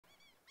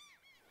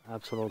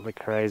Absolutely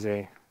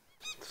crazy.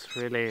 It's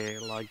really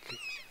like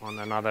on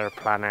another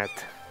planet.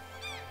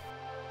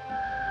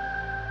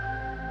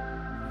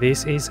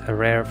 This is a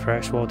rare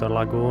freshwater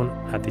lagoon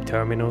at the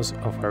terminus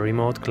of a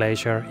remote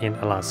glacier in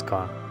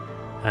Alaska,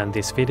 and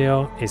this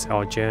video is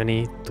our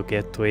journey to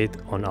get to it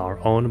on our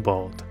own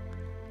boat.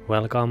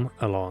 Welcome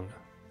along.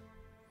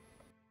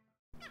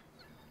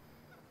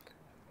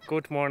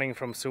 Good morning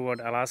from Seward,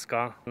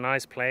 Alaska.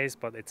 Nice place,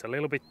 but it's a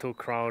little bit too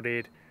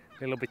crowded,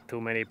 a little bit too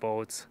many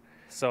boats.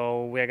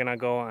 So we're gonna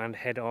go and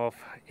head off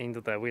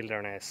into the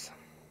wilderness.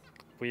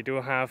 We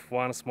do have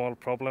one small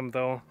problem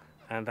though,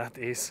 and that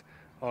is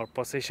our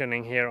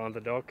positioning here on the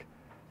dock.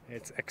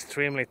 It's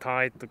extremely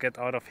tight to get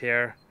out of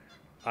here.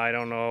 I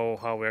don't know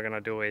how we're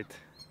gonna do it,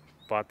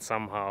 but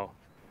somehow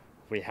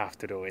we have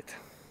to do it.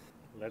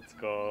 Let's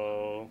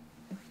go.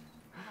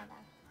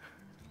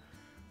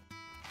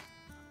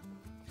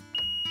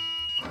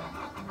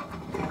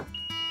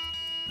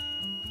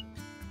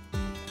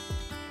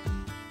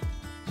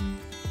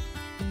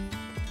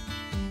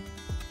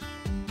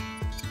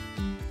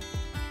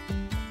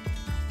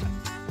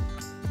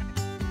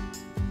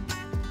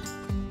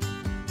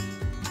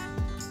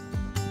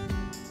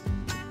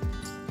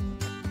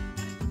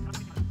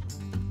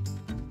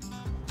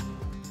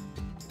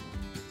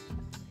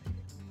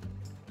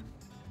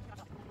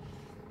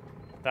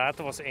 That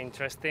was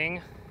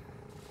interesting.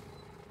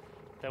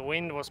 The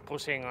wind was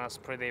pushing us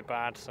pretty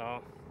bad, so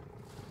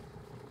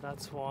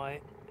that's why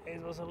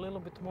it was a little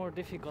bit more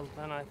difficult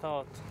than I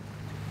thought.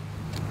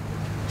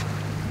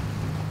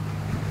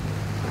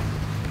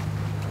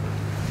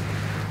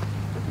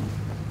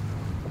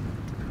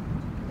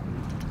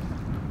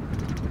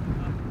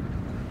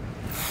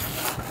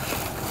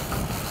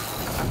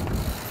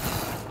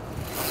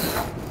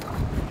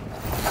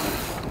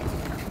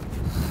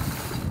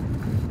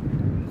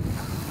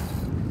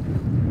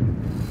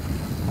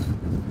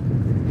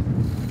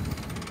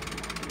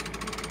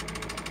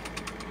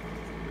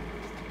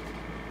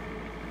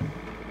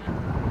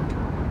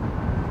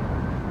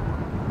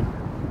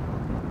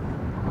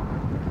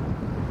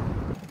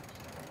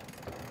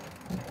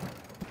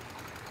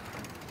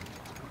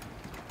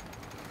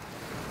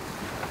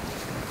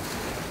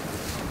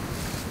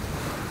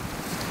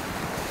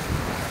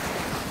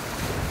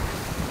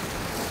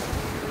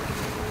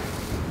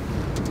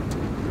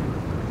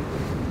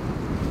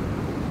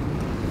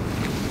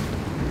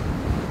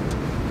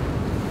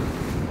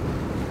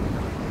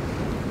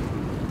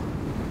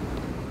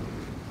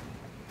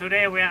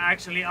 Today we are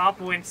actually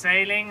upwind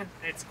sailing.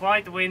 It's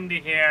quite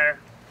windy here,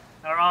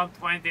 around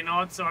 20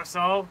 knots or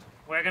so.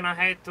 We're gonna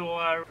head to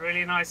a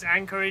really nice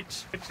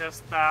anchorage,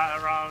 just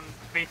around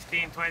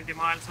 15-20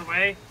 miles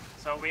away.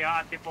 So we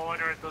are at the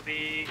border to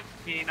the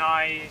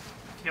Kenai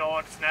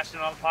Fjords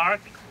National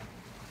Park.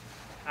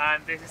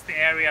 And this is the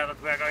area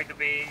that we're going to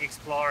be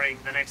exploring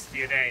the next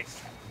few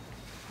days.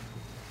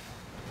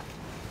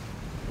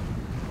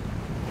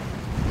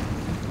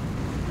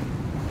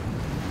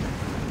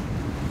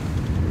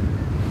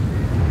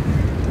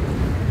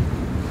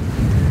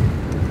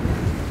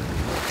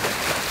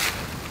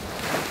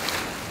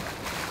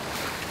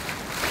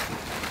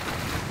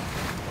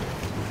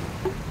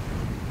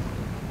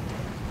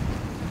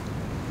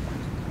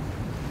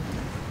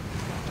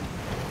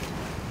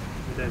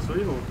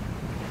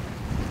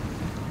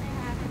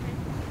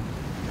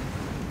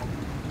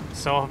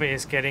 Sophie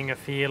is getting a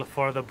feel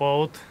for the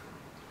boat,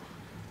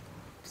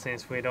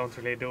 since we don't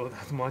really do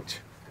that much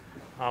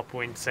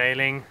upwind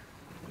sailing.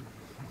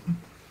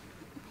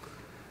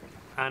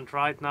 And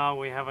right now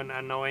we have an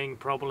annoying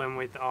problem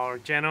with our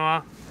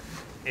Genoa.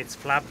 It's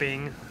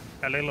flapping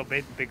a little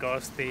bit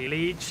because the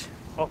leech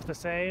of the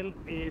sail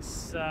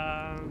is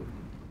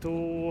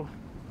too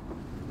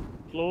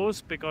loose,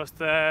 because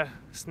the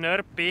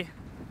snurpy,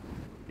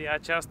 the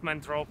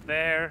adjustment rope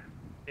there,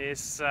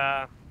 is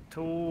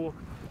too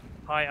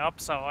high up,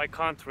 so I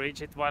can't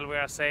reach it while we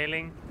are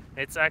sailing.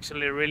 It's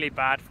actually really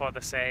bad for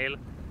the sail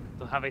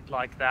to have it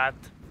like that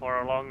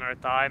for a longer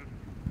time.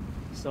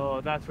 So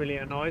that really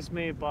annoys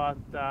me, but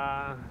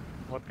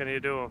what can you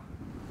do?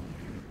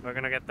 We're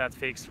gonna get that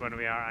fixed when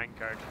we are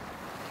anchored.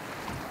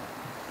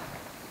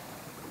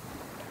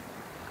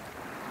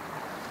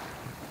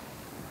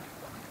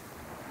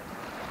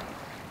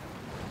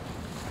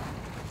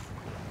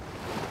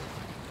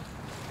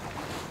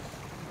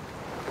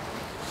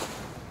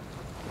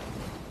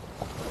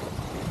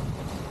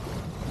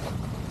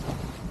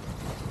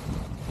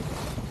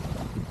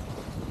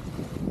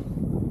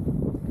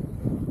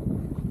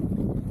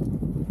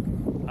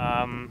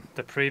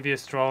 The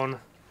previous drone,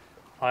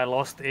 I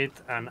lost it,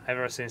 and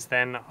ever since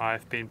then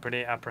I've been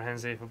pretty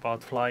apprehensive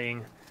about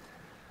flying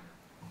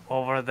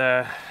over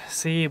the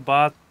sea,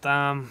 but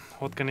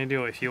what can you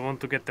do? If you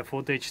want to get the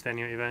footage, then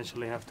you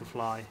eventually have to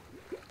fly.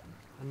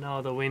 And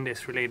now the wind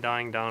is really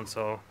dying down,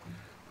 so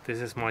this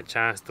is my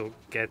chance to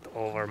get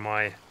over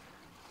my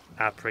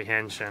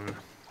apprehension.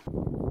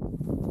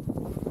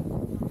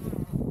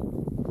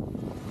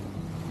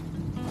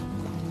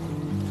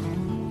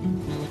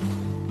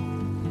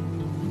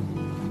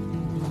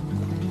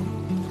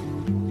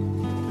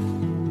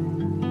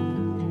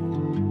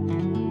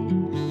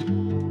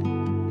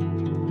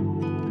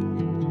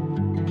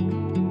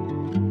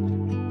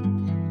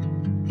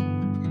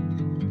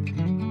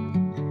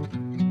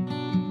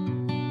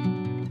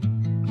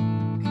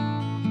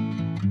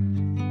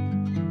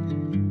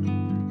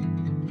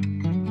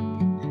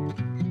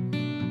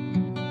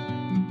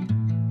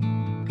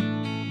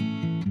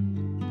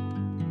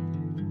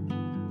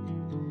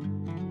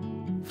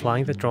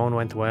 Flying the drone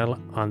went well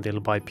until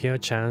by pure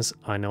chance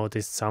I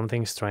noticed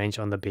something strange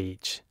on the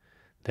beach.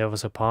 There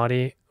was a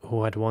party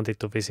who had wanted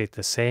to visit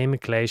the same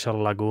glacial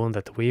lagoon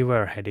that we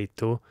were headed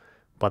to,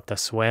 but the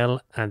swell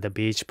and the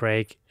beach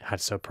break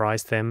had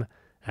surprised them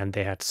and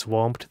they had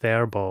swamped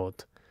their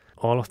boat.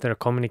 All of their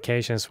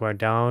communications were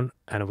down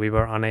and we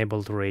were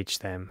unable to reach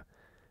them.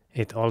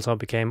 It also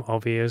became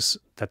obvious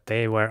that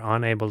they were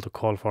unable to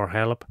call for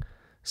help,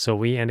 so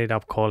we ended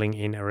up calling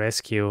in a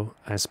rescue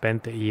and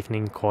spent the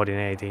evening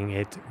coordinating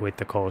it with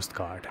the Coast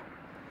Guard.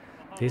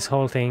 This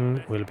whole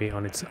thing will be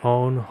on its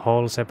own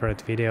whole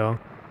separate video,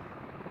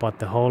 but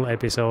the whole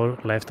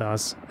episode left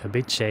us a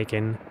bit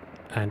shaken,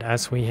 and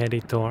as we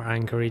headed to our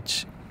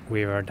anchorage,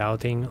 we were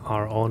doubting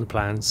our own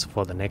plans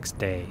for the next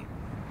day.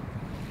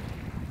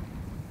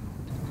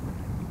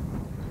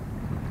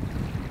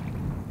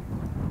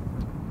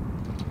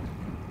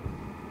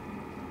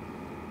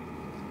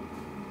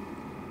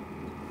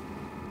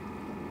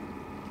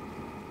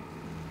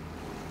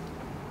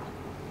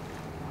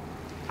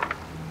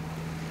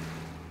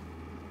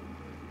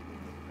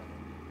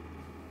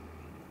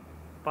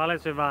 Paljon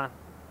syvää.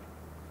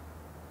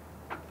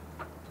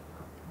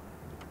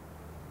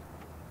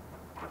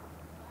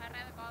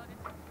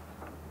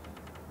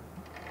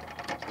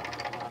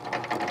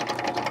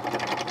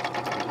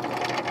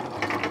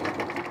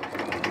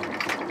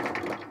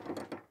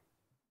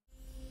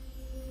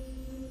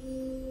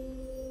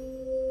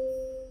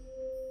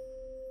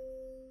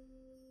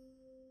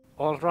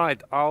 All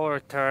right, our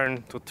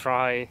turn to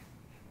try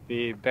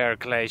the Bear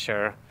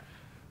Glacier.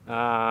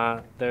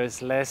 There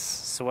is less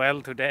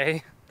swell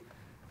today,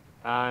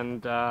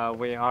 and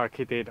we are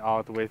kitted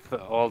out with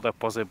all the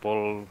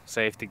possible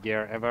safety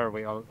gear ever.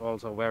 We are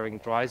also wearing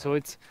dry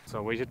suits,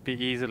 so we should be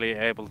easily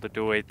able to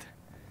do it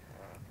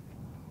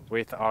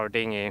with our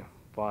dinghy.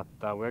 But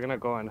we're gonna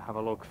go and have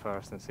a look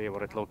first and see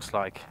what it looks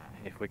like,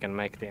 if we can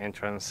make the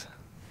entrance.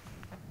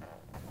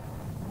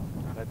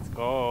 Let's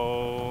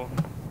go!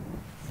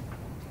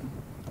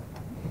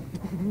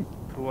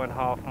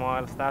 2.5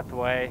 miles that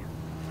way.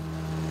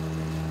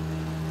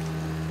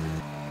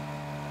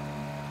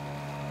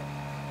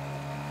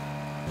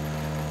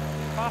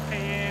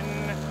 Pahin!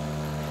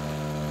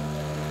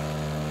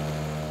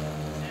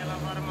 Siellä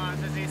on varmaan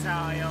se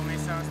sisäajo,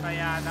 missä on sitä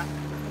jäätä.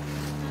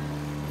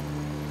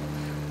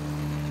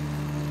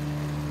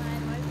 Mä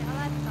en voisi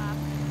aloittaa.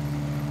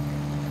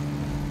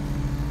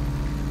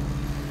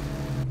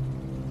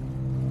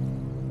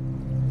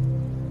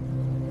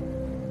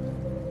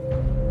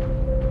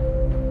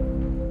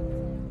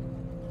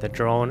 The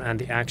drone and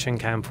the action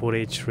cam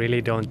footage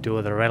really don't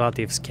do the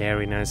relative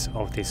scariness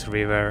of this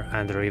river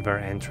and the river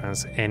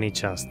entrance any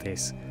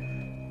justice.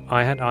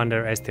 I had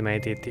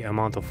underestimated the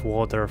amount of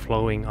water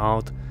flowing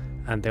out,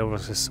 and there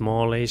was a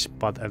smallish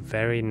but a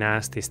very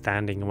nasty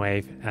standing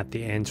wave at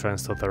the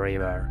entrance to the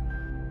river.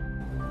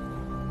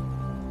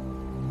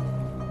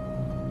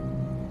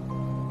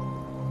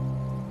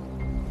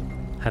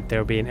 Had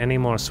there been any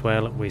more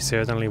swell, we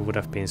certainly would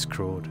have been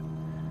screwed.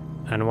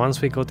 And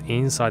once we got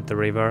inside the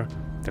river,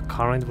 the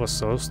current was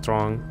so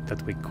strong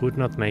that we could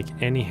not make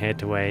any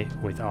headway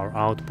with our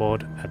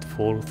outboard at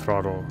full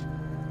throttle.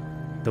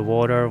 The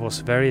water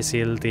was very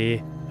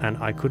silty and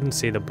I couldn't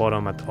see the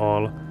bottom at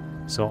all,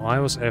 so I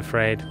was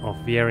afraid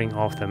of veering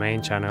off the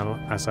main channel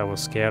as I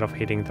was scared of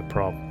hitting the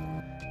prop.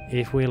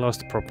 If we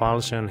lost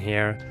propulsion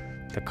here,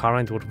 the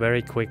current would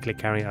very quickly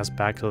carry us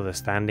back to the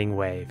standing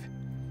wave.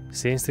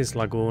 Since this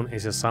lagoon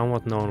is a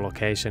somewhat known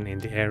location in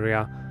the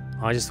area,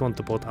 I just want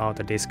to put out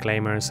a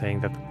disclaimer saying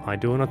that I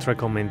do not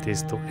recommend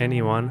this to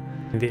anyone.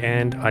 In the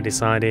end, I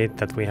decided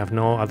that we have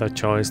no other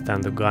choice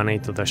than to gun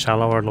it to the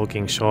shallower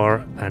looking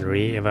shore and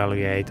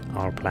re-evaluate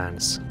our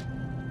plans.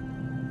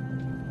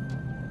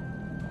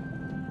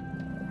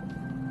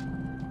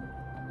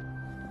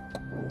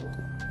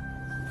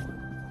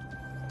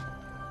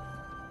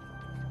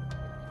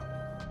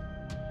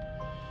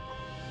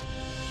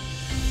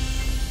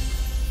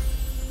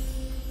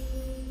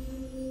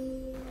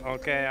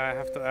 Okay, I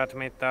have to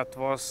admit that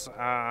was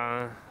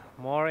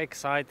more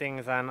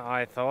exciting than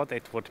I thought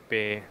it would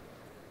be.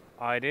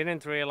 I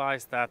didn't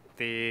realize that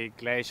the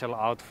glacial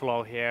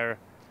outflow here,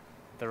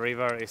 the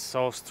river is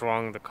so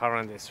strong, the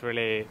current is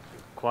really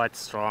quite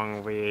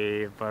strong.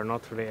 We were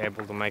not really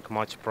able to make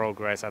much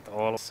progress at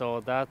all. So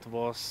that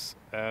was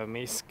a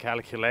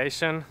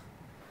miscalculation.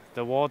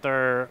 The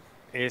water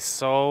is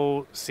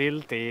so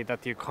silty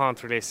that you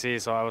can't really see,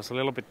 so I was a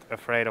little bit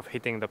afraid of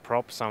hitting the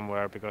prop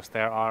somewhere because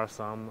there are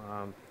some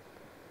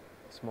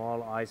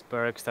small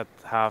icebergs that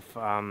have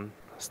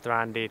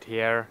stranded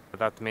here.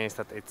 That means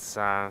that it's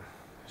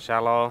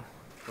shallow.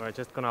 We're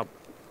just gonna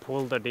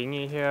pull the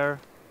dinghy here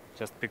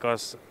just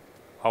because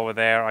over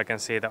there I can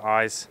see the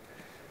ice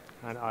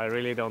and I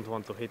really don't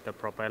want to hit the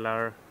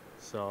propeller,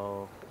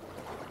 so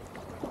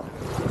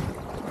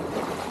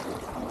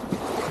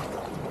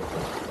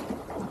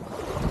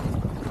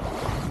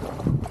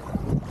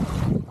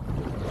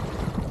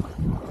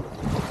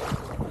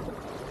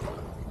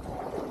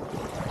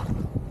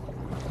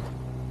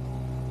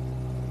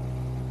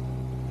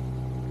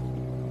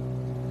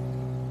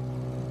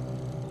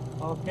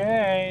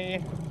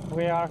Okay,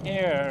 we are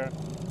here.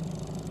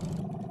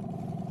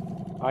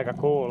 Aika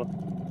cool.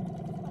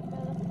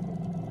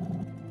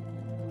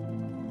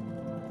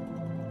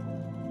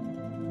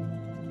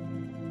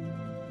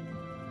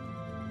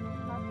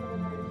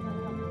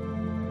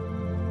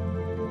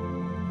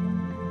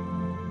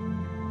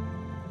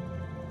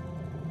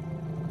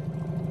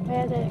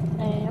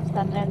 Ei jos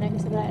tänne ennen kuin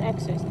sitä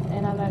eksyisi, ei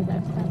enää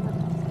löytäisi tänne.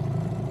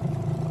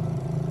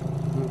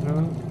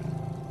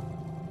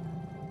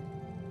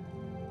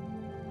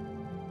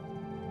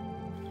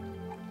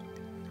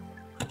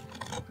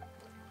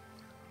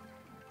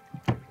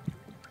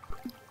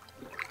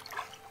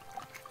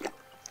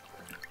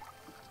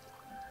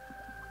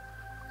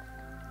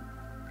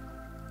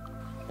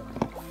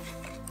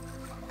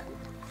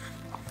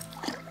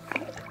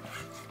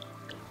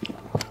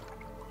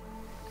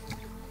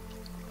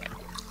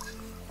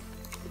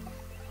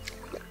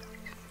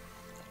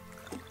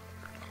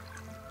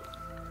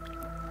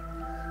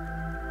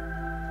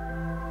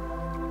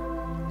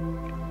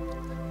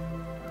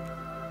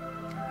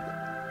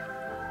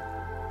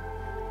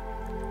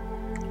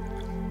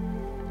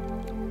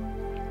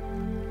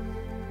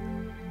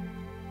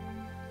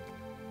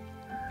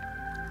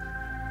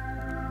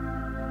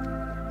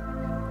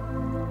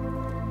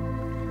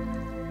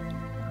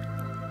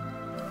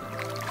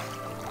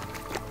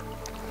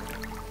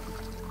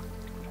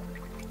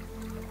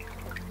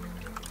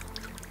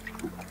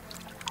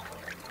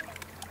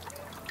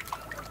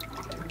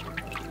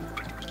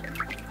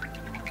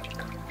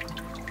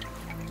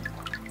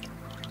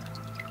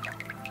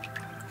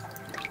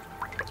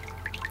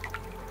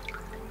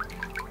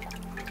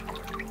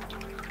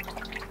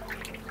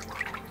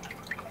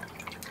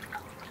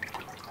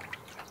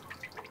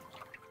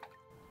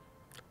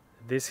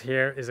 This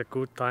here is a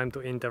good time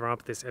to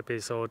interrupt this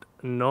episode,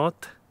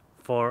 not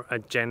for a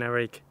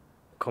generic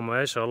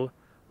commercial,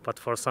 but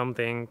for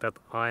something that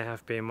I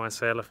have been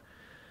myself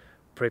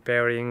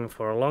preparing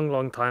for a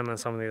long time and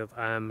something that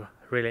I'm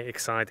really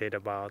excited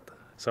about.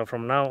 So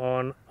from now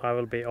on I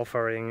will be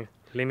offering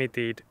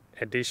limited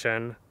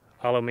edition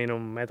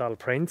aluminum metal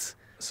prints.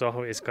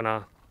 Sohvi is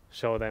gonna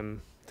show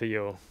them to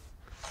you.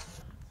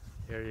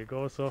 Here you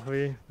go,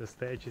 Sohvi, the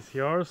stage is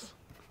yours.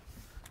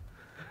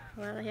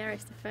 Well, here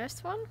is the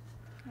first one.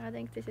 I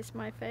think this is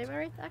my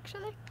favorite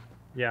actually.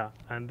 Yeah,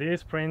 and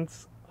these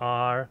prints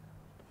are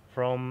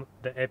from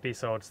the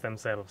episodes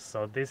themselves.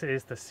 So this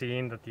is the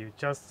scene that you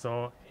just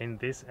saw in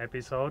this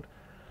episode,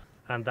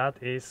 and that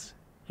is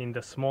in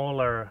the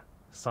smaller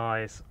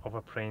size of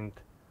a print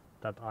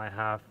that I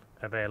have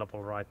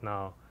available right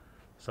now.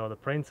 So the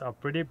prints are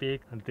pretty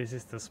big, and this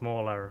is the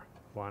smaller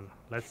one.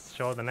 Let's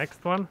show the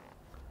next one.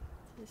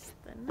 This is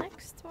the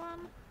next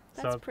one.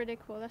 That's pretty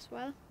cool as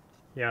well.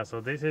 Yeah,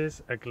 so this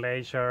is a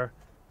glacier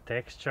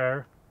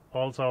texture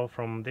also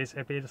from this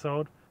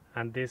episode,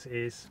 and this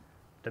is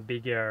the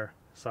bigger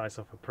size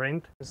of a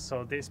print.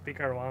 So this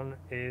bigger one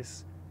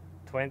is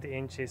 20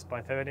 inches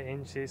by 30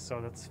 inches,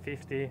 so that's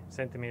 50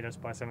 centimeters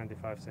by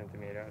 75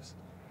 centimeters.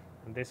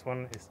 And this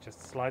one is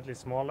just slightly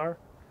smaller.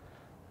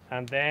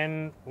 And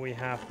then we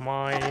have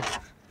my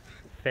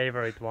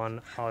favorite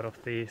one out of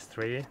these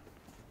three.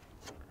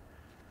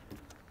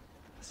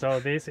 So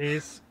this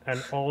is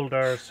an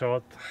older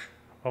shot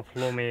of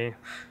Lumi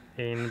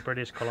in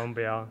British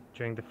Columbia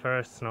during the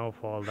first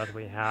snowfall that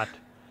we had,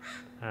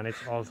 and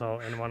it's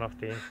also in one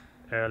of the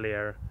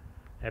earlier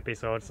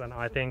episodes, and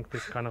I think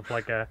this kind of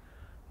like a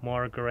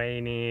more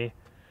grainy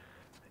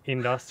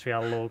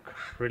industrial look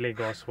really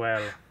goes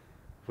well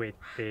with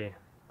the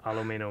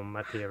aluminum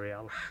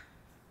material.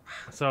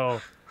 So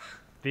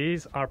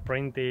these are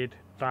printed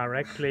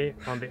directly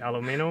on the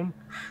aluminum,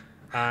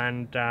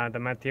 and the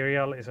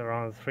material is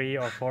around 3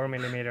 or 4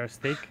 millimeters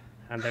thick,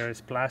 and there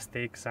is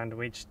plastic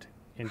sandwiched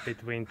in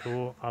between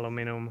two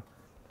aluminum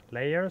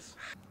layers.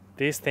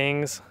 These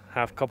things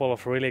have a couple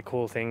of really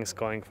cool things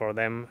going for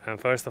them, and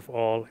first of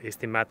all is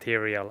the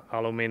material,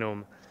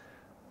 aluminum.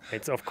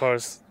 It's of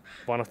course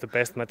one of the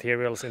best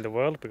materials in the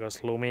world because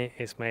Lumi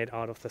is made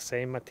out of the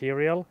same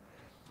material,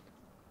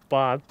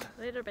 but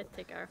a little bit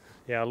thicker.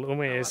 Yeah,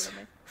 Lumi is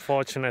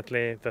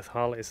fortunately the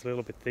hull is a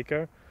little bit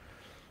thicker,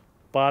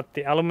 but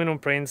the aluminum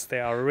prints,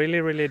 they are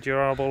really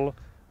durable.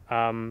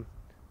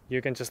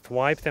 You can just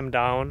wipe them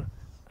down,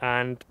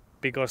 and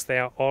because they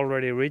are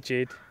already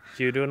rigid,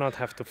 you do not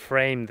have to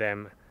frame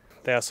them.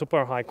 They are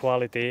super high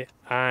quality,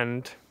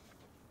 and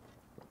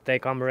they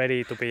come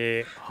ready to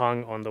be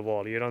hung on the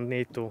wall. You don't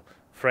need to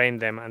frame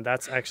them, and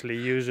that's actually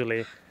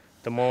usually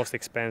the most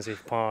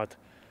expensive part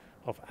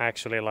of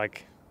actually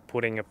like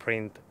putting a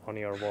print on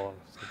your wall.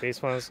 So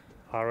these ones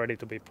are ready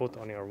to be put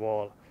on your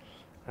wall.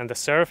 And the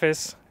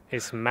surface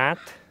is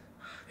matte.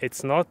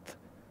 It's not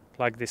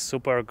like this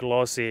super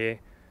glossy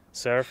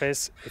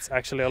surface. It's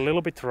actually a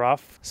little bit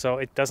rough, so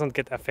it doesn't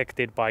get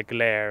affected by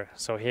glare.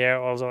 So here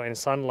also in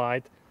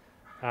sunlight,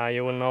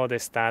 you will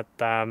notice that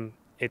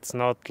it's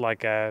not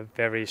like a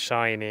very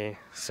shiny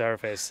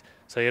surface.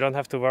 So you don't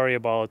have to worry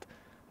about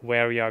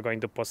where you are going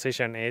to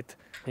position it.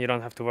 You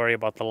don't have to worry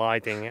about the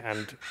lighting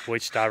and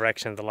which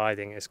direction the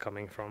lighting is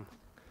coming from.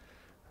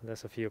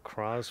 There's a few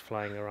crows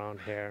flying around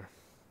here.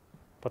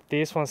 But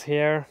these ones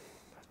here,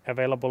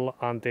 available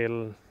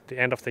until the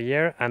end of the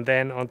year. And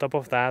then on top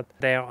of that,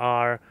 there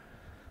are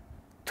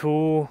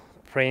 2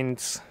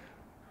 prints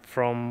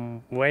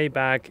from way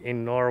back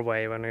in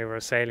Norway when we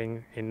were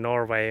sailing in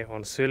Norway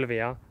on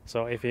Sylvia.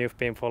 So if you've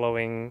been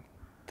following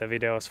the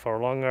videos for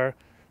longer,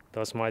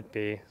 those might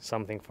be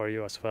something for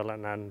you as well,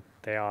 and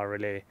they are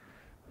really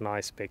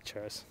nice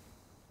pictures.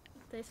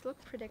 These look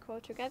pretty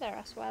cool together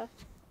as well,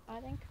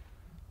 I think.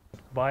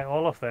 Buy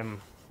all of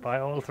them, buy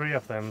all 3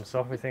 of them.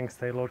 Sophie thinks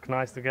they look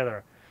nice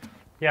together.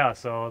 Yeah,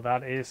 so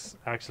that is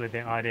actually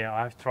the idea.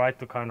 I've tried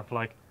to kind of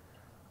like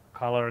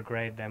color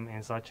grade them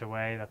in such a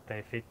way that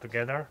they fit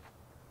together.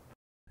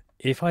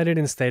 If I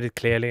didn't state it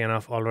clearly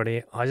enough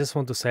already, I just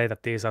want to say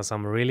that these are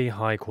some really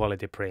high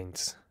quality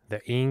prints.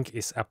 The ink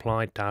is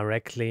applied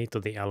directly to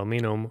the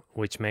aluminum,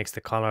 which makes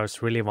the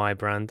colors really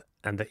vibrant,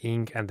 and the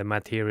ink and the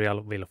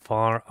material will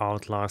far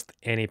outlast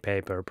any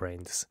paper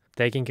prints.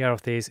 Taking care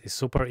of these is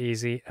super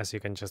easy, as you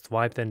can just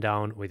wipe them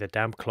down with a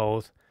damp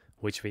cloth,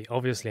 which we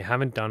obviously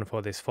haven't done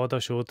for this photo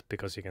shoot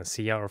because you can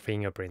see our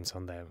fingerprints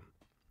on them.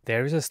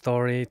 There is a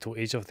story to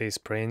each of these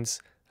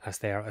prints, as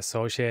they are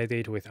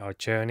associated with our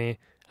journey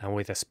and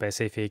with a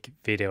specific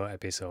video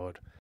episode.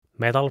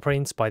 Metal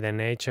prints by their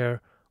nature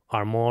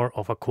are more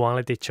of a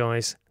quality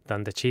choice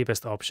than the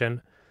cheapest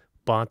option,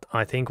 but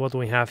I think what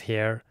we have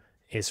here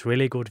is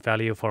really good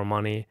value for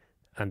money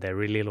and they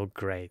really look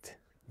great.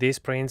 These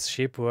prints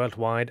ship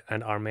worldwide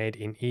and are made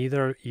in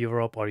either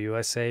Europe or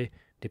USA,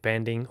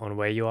 depending on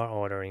where you are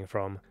ordering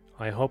from.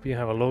 I hope you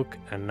have a look,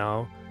 and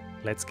now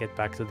let's get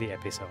back to the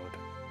episode.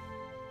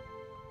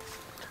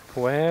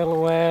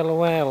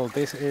 Well,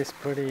 this is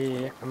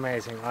pretty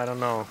amazing. I don't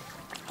know,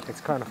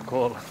 it's kind of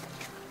cool.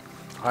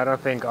 I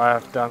don't think I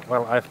have done,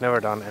 well, I've never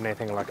done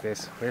anything like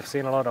this. We've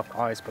seen a lot of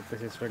ice, but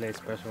this is really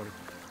special.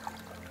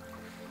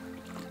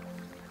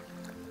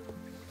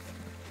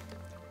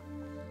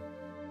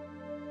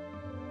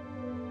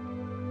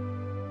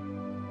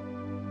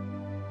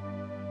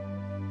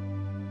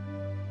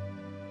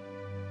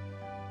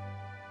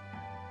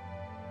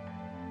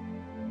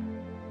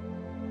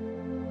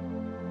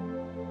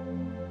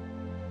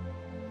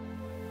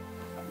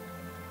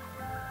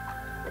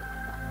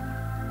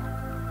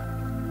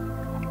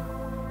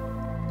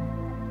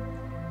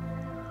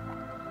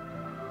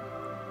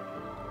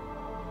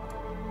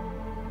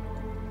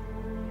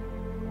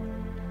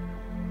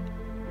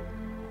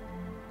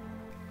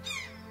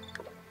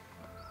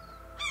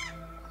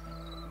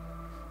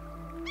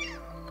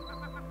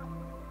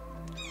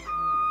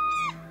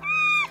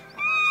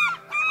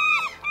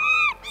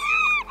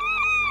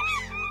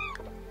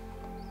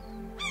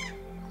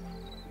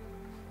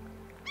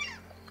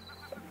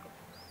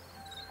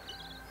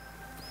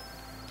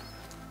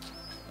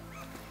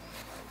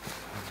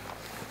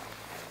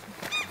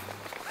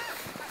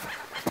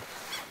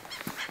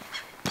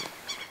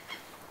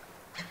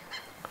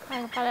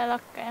 Aika paljon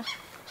lokkeja.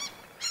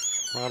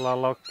 Me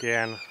ollaan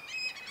Lokkien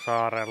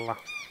saarella.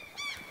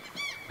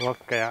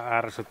 Lokkeja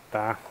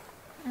ärsyttää.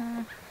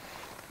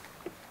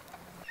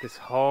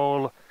 This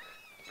whole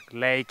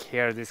lake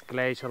here, this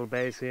glacial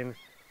basin,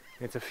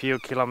 it's a few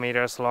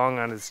kilometers long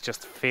and it's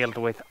just filled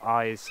with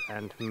ice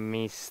and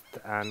mist,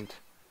 and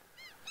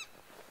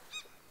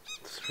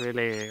it's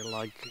really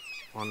like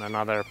on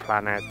another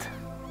planet.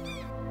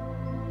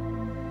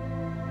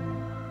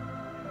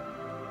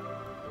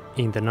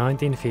 In the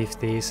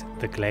 1950s,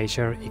 the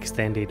glacier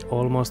extended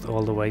almost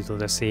all the way to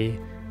the sea,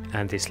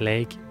 and this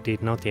lake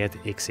did not yet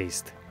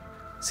exist.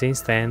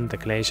 Since then, the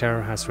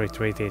glacier has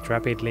retreated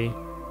rapidly,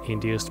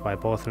 induced by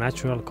both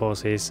natural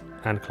causes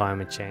and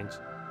climate change.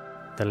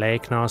 The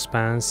lake now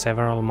spans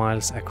several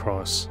miles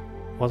across.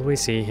 What we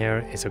see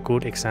here is a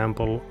good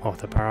example of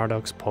the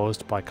paradox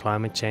posed by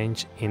climate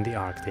change in the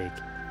Arctic.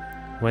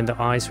 When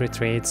the ice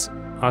retreats,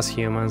 us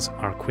humans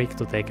are quick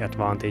to take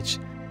advantage,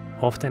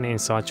 often in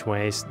such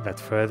ways that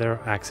further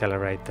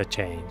accelerate the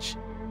change.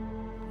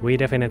 We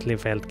definitely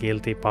felt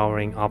guilty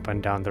powering up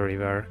and down the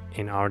river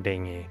in our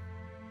dinghy.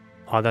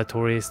 Other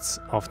tourists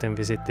often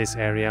visit this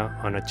area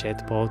on a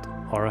jet boat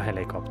or a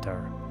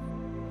helicopter.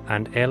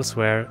 And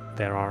elsewhere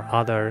there are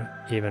other,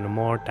 even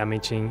more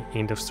damaging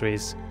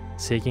industries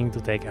seeking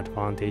to take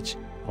advantage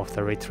of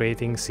the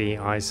retreating sea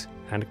ice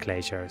and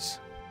glaciers.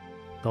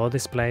 Though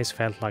this place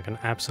felt like an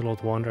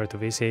absolute wonder to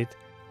visit,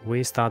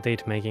 we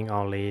started making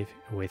our leave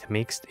with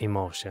mixed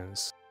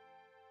emotions.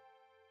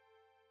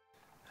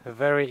 A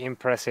very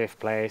impressive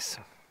place.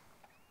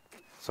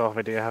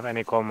 Sophie, do you have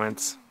any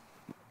comments?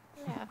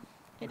 Yeah,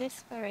 it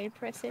is very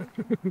impressive.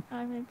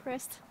 I'm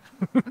impressed.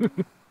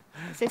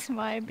 This is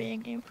my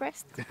being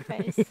impressed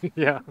face.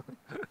 Yeah.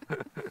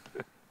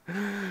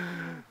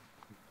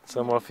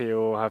 Some of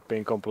you have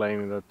been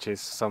complaining that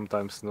she's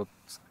sometimes not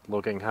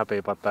looking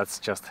happy, but that's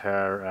just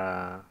her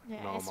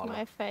Yeah, normal, it's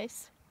my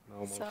face.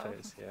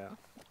 face. Yeah.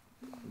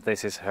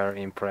 This is her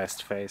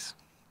impressed face,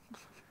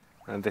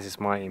 and this is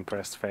my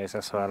impressed face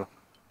as well.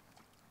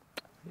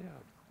 Yeah,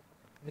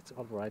 it's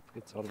all right.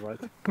 It's all right.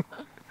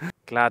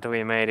 Glad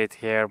we made it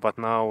here, but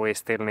now we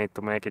still need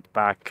to make it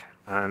back,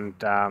 and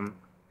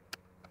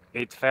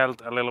it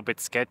felt a little bit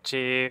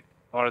sketchy,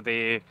 or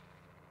the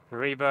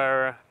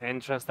river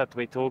entrance that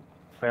we took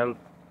felt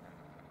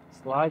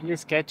slightly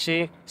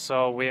sketchy,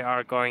 so we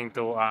are going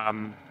to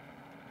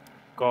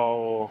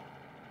go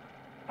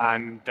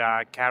and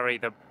carry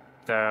the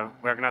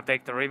we're gonna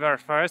take the river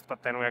first,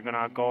 but then we're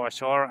gonna go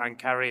ashore and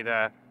carry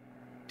the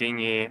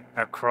dinghy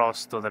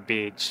across to the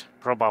beach.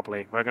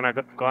 Probably we're gonna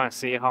go and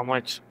see how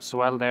much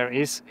swell there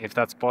is, if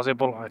that's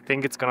possible. I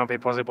think it's gonna be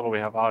possible. We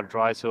have our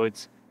dry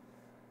suits.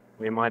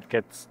 We might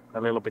get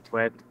a little bit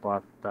wet,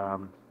 but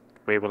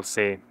we will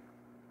see.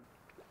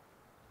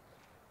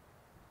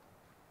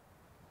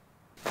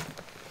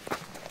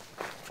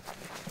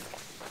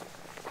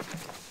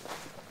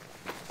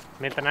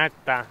 Miltä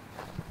näyttää?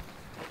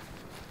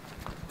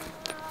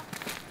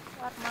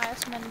 Varmaan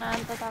jos mennään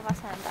tätä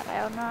vasenta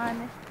reunaa,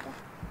 niin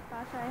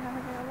pääsee ihan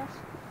hyvin ulos.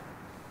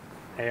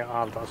 Ei ole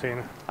aaltoa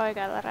siinä.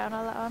 Oikealla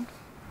reunalla on,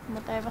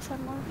 mutta ei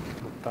vasemmalla.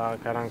 Mutta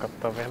käydään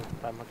kattoo vielä.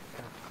 Tai mä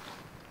tykkään.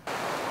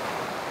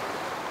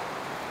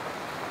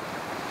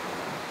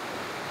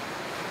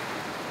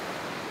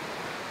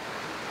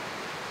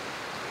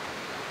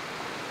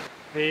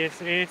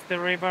 This is the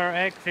river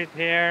exit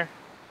here.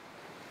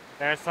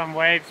 There's some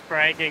waves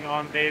breaking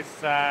on this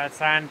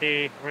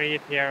sandy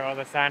reef here, or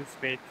the sand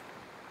spit.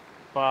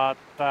 But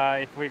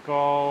if we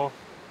go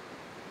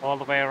all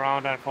the way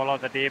around and follow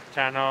the deep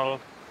channel,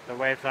 the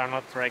waves are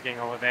not breaking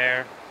over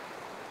there.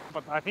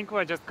 But I think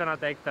we're just gonna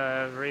take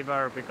the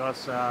river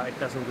because it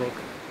doesn't look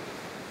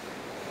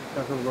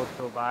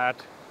too bad.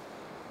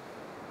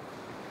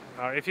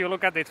 If you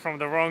look at it from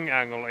the wrong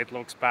angle, it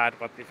looks bad,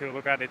 but if you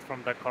look at it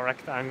from the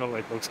correct angle,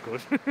 it looks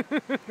good.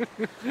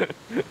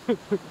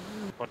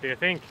 What do you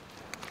think?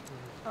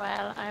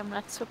 Well, I'm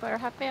not super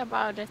happy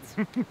about it,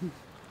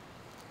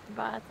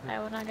 but I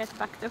wanna get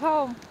back to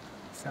home,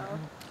 so...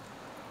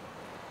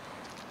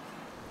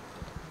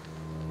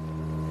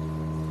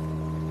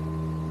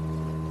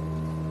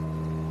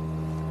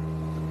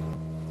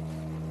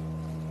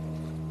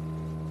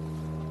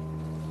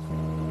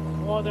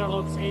 Water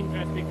looks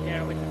interesting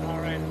here with the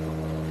current.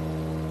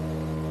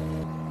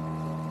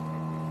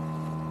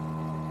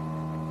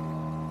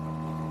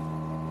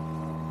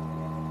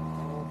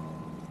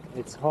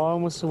 It's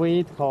home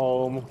sweet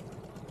home.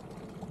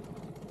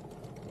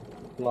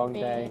 Long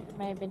day.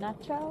 Maybe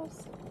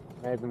nachos.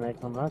 Maybe make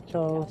some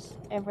nachos.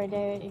 Every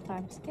day if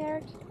I'm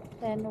scared,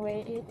 then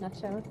we eat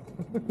nachos.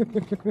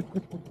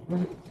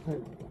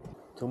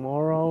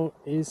 Tomorrow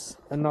is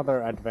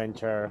another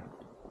adventure.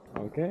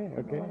 Okay.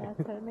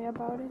 Tell me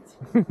about it.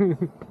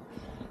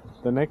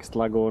 The next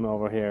lagoon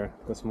over here,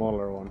 the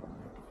smaller one.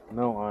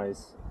 No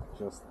ice,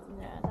 just...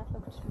 Yeah, that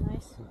looks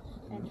nice.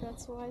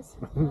 Entrance-wise,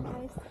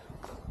 nice.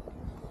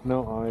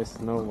 No ice,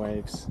 no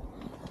waves.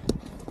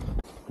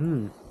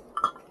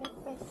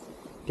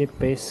 Get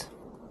this.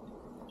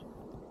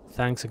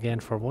 Thanks again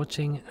for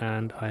watching,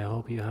 and I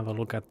hope you have a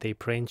look at the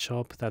print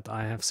shop that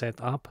I have set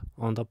up.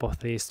 On top of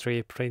these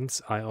 3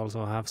 prints, I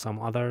also have some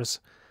others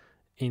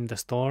in the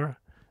store,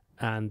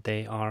 and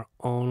they are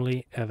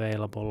only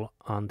available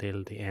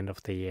until the end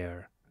of the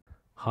year.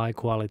 High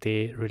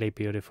quality, really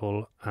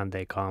beautiful, and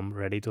they come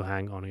ready to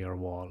hang on your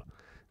wall.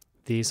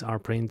 These are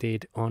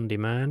printed on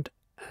demand,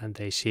 and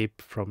they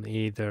ship from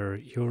either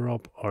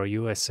Europe or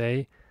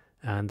USA,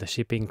 and the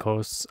shipping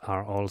costs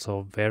are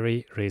also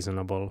very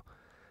reasonable.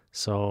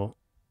 So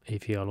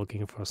if you are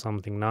looking for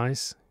something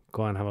nice,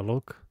 go and have a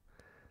look.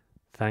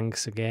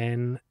 Thanks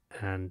again,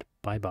 and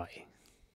bye bye.